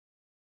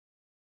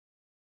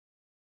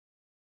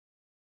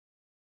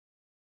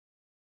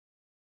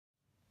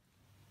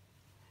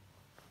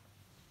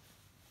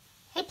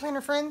planner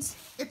friends,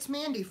 it's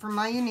Mandy from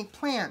My Unique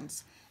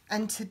Plans,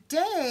 and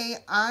today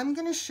I'm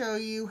going to show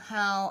you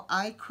how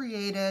I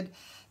created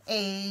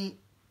a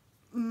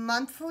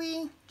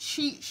monthly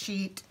cheat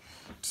sheet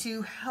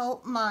to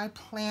help my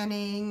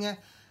planning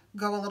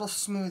go a little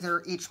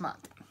smoother each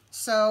month.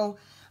 So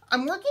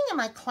I'm working in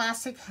my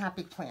classic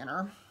Happy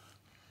Planner,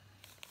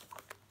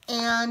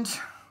 and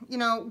you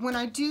know, when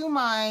I do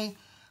my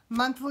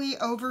monthly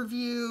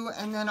overview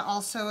and then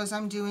also as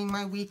I'm doing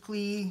my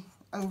weekly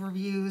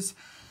overviews,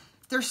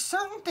 there's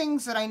certain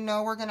things that I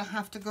know are going to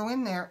have to go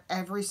in there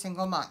every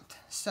single month.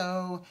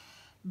 So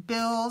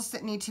bills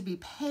that need to be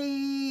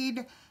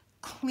paid,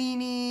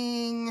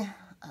 cleaning,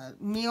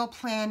 meal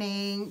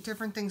planning,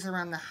 different things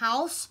around the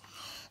house.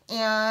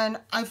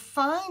 And I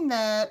find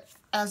that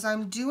as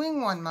I'm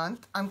doing one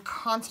month, I'm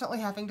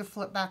constantly having to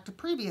flip back to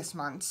previous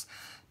months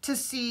to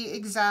see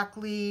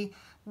exactly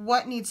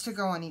what needs to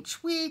go on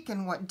each week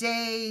and what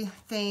day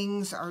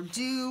things are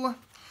due.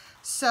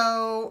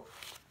 So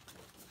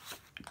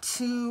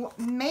to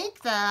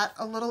make that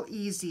a little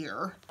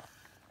easier,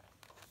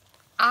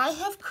 I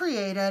have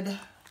created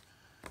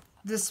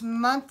this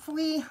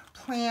monthly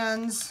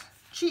plans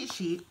cheat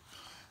sheet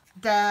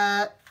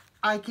that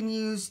I can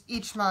use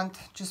each month.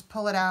 Just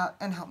pull it out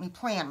and help me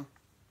plan.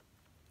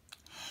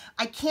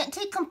 I can't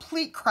take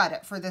complete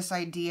credit for this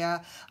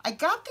idea. I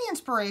got the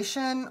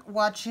inspiration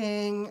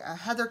watching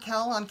Heather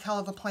Kell on Kell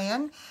of a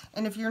Plan,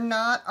 and if you're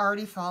not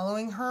already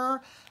following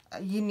her,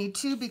 you need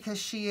to, because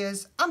she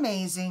is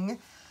amazing.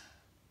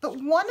 But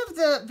one of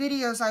the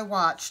videos I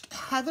watched,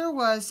 Heather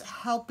was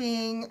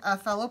helping a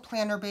fellow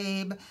planner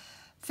babe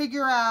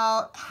figure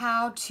out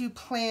how to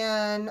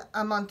plan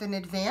a month in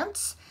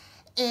advance.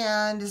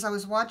 And as I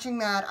was watching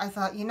that, I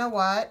thought, you know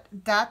what?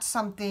 That's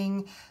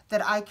something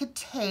that I could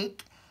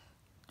take,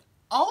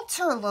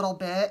 alter a little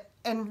bit,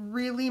 and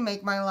really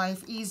make my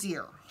life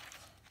easier.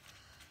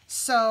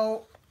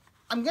 So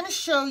I'm going to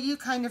show you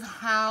kind of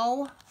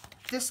how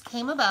this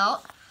came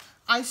about.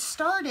 I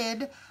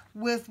started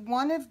with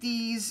one of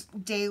these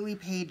daily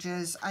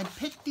pages. I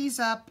picked these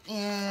up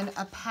in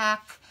a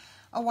pack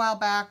a while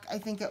back, I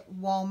think at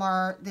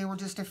Walmart. They were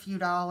just a few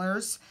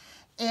dollars,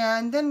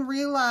 and then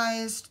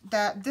realized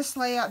that this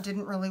layout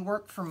didn't really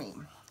work for me.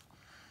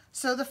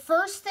 So the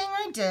first thing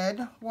I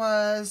did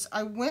was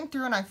I went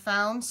through and I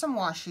found some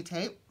washi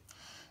tape,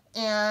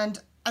 and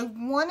I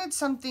wanted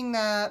something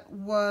that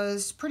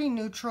was pretty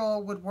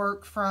neutral, would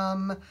work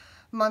from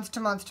month to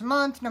month to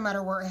month, no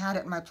matter where I had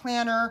it in my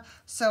planner.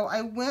 So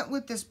I went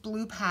with this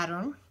blue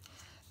pattern,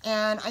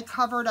 and I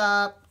covered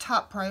up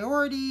top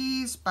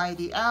priorities, by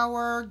the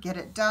hour, get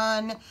it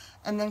done,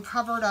 and then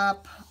covered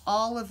up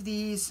all of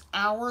these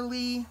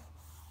hourly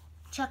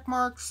check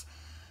marks,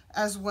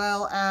 as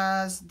well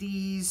as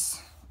these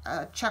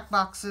check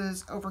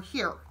boxes over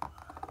here.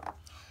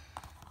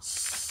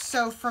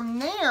 So from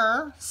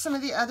there, some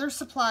of the other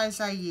supplies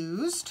I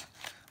used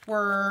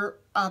were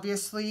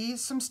obviously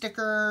some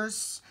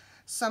stickers,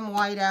 some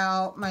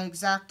whiteout, my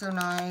X-Acto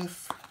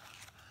knife,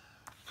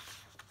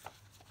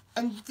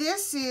 and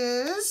this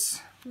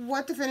is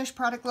what the finished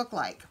product looked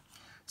like.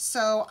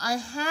 So I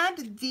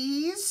had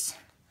these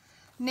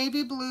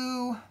navy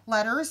blue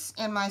letters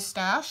in my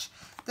stash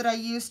that I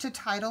used to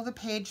title the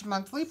page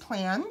Monthly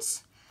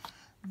Plans.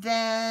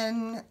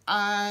 Then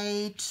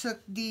I took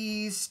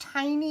these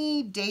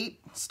tiny date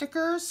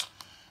stickers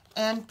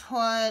and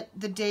put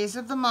the days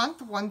of the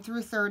month, 1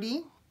 through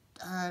 30,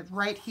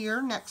 right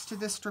here next to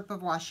this strip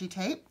of washi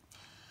tape.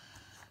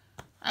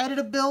 I added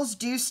a bills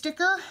due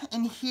sticker,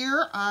 and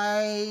here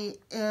I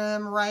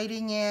am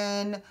writing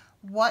in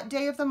what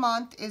day of the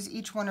month is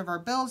each one of our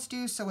bills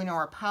due. So we know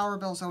our power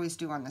bill's always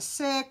due on the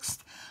 6th,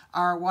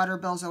 our water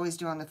bill's always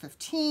due on the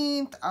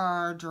 15th,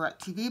 our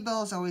DirecTV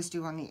bill's always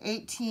due on the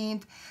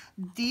 18th.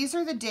 These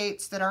are the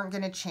dates that aren't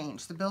going to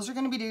change. The bills are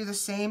going to be due the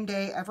same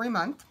day every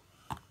month.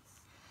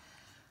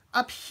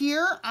 Up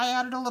here, I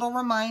added a little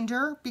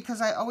reminder because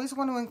I always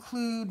want to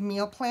include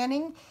meal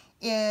planning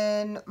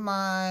in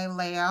my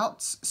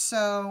layouts.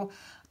 So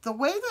the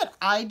way that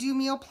I do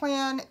meal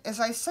plan is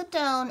I sit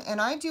down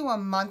and I do a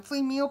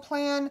monthly meal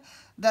plan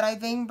that I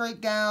then break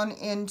down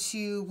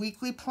into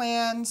weekly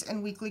plans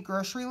and weekly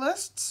grocery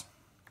lists.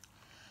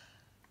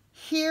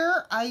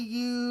 Here I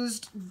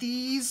used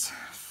these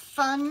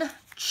fun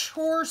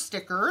chore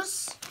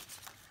stickers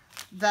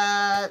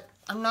that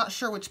I'm not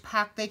sure which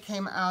pack they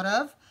came out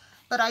of,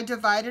 but I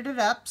divided it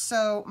up.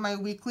 So my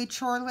weekly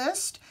chore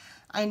list,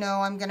 I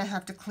know I'm going to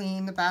have to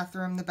clean the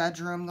bathroom, the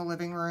bedroom, the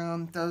living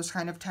room, those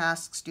kind of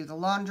tasks, do the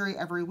laundry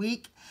every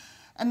week.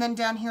 And then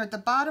down here at the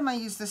bottom, I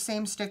use the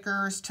same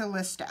stickers to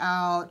list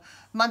out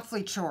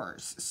monthly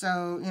chores.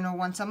 So, you know,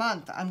 once a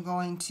month, I'm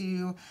going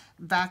to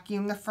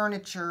vacuum the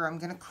furniture. I'm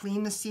going to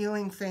clean the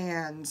ceiling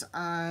fans.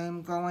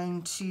 I'm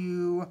going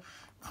to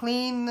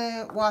clean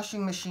the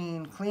washing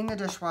machine, clean the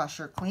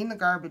dishwasher, clean the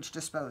garbage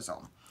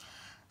disposal.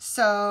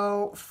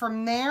 So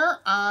from there,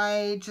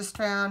 I just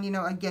found, you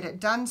know, a get it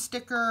done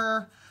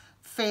sticker.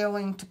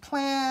 Failing to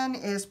plan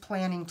is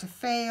planning to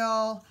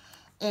fail.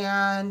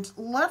 And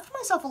left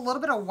myself a little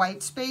bit of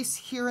white space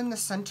here in the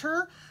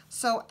center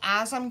So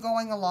as I'm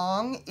going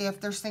along, if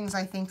there's things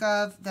I think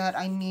of that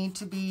I need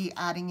to be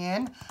adding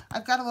in,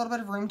 I've got a little bit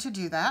of room to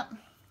do that.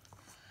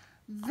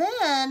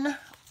 Then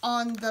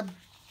on the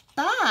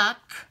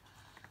back,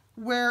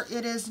 where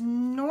it is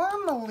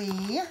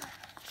normally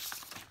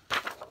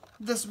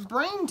this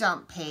brain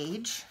dump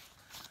page,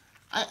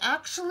 I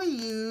actually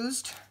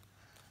used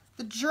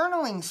the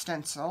journaling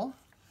stencil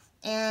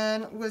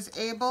and was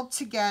able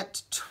to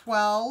get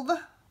 12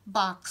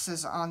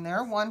 boxes on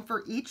there, one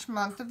for each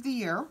month of the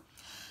year.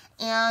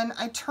 And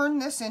I turned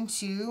this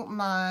into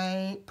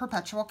my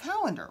perpetual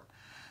calendar.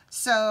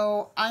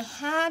 So I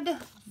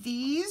had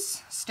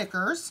these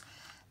stickers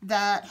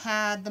that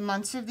had the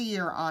months of the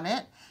year on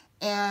it,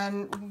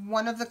 and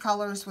one of the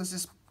colors was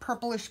this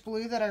purplish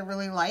blue that I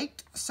really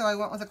liked, so I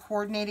went with a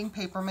coordinating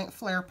Papermate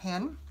Flair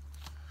pen.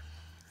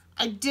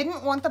 I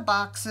didn't want the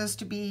boxes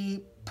to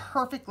be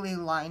perfectly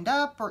lined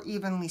up or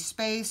evenly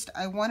spaced.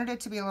 I wanted it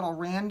to be a little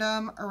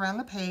random around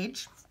the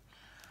page.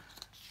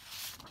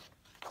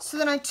 So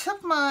then I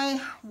took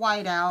my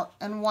white out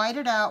and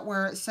whited out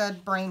where it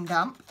said brain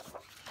dump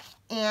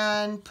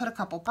and put a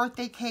couple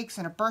birthday cakes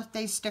and a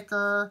birthday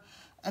sticker.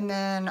 And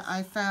then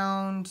I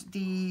found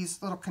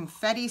these little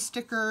confetti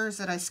stickers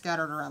that I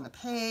scattered around the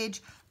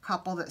page, a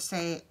couple that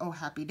say, "Oh,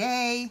 happy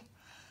day."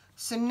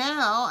 So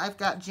now I've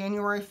got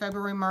January,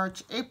 February,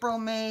 March, April,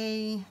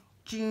 May,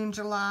 June,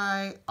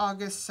 July,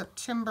 August,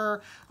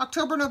 September,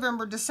 October,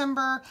 November,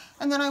 December,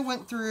 and then I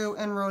went through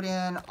and wrote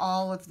in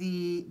all of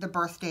the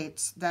birth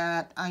dates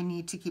that I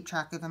need to keep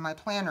track of in my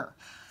planner.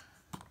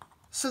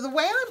 So the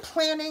way I'm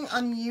planning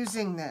on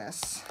using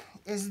this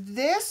is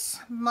this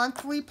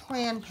monthly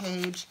plan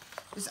page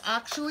is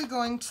actually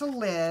going to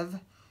live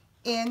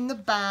in the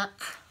back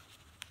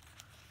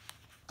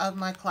of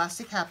my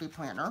Classic Happy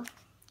Planner.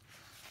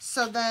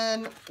 So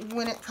then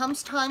when it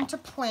comes time to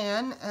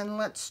plan, and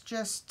let's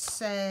just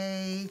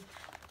say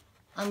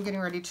I'm getting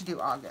ready to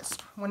do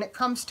August. When it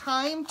comes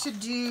time to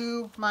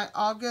do my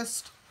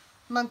August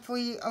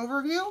monthly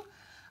overview,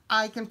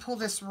 I can pull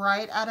this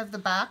right out of the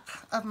back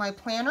of my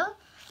planner.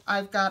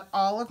 I've got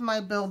all of my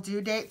bill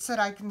due dates that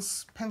I can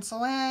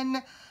pencil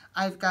in.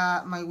 I've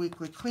got my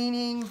weekly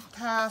cleaning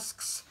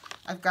tasks.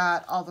 I've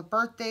got all the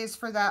birthdays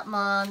for that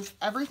month,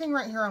 everything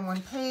right here on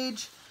one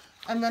page.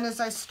 And then as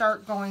I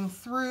start going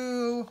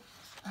through,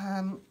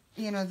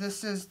 you know,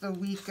 this is the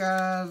week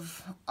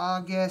of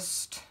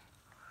August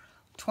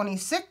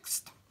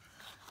 26th.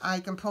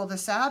 I can pull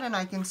this out and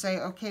I can say,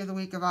 okay, the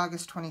week of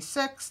August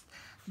 26th,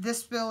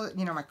 this bill,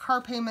 you know, my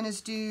car payment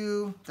is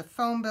due, the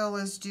phone bill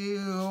is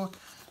due,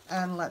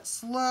 and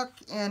let's look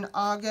in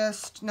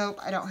August. Nope,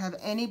 I don't have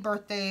any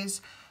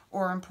birthdays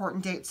or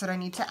important dates that I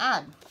need to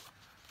add.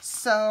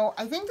 So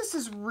I think this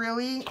is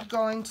really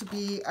going to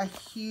be a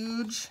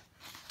huge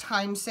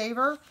time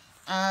saver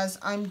as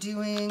I'm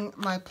doing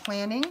my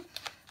planning,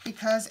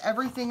 because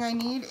everything I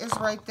need is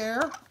right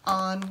there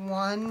on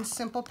one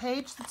simple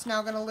page that's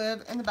now going to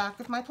live in the back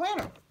of my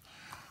planner.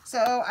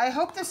 So I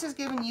hope this has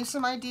given you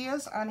some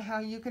ideas on how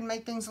you can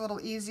make things a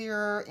little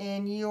easier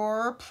in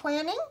your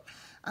planning.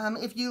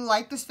 If you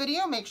like this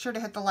video, make sure to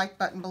hit the like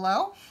button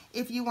below.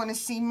 If you want to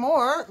see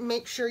more,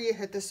 make sure you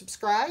hit the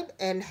subscribe,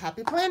 and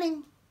happy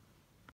planning!